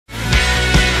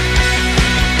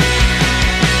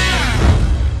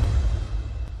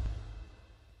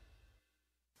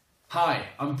Hi,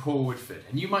 I'm Paul Woodford,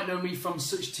 and you might know me from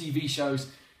such TV shows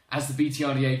as the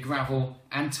BTRDA Gravel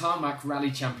and Tarmac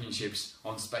Rally Championships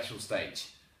on Special Stage.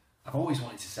 I've always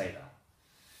wanted to say that.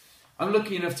 I'm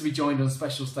lucky enough to be joined on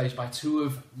Special Stage by two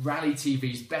of Rally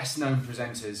TV's best known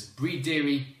presenters, Brid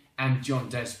Deery and Jon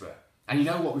Desborough. And you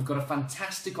know what, we've got a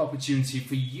fantastic opportunity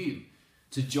for you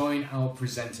to join our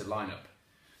presenter lineup.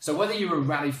 So whether you're a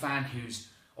rally fan who's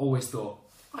always thought,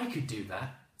 I could do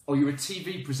that, or you're a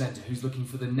TV presenter who's looking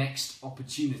for the next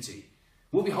opportunity,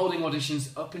 we'll be holding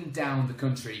auditions up and down the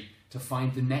country to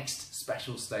find the next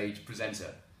Special Stage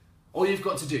presenter. All you've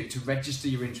got to do to register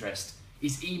your interest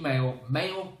is email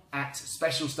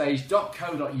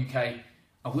mail@specialstage.co.uk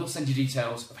and we'll send you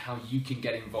details of how you can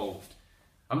get involved.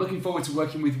 I'm looking forward to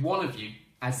working with one of you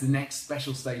as the next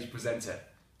Special Stage presenter.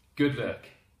 Good luck.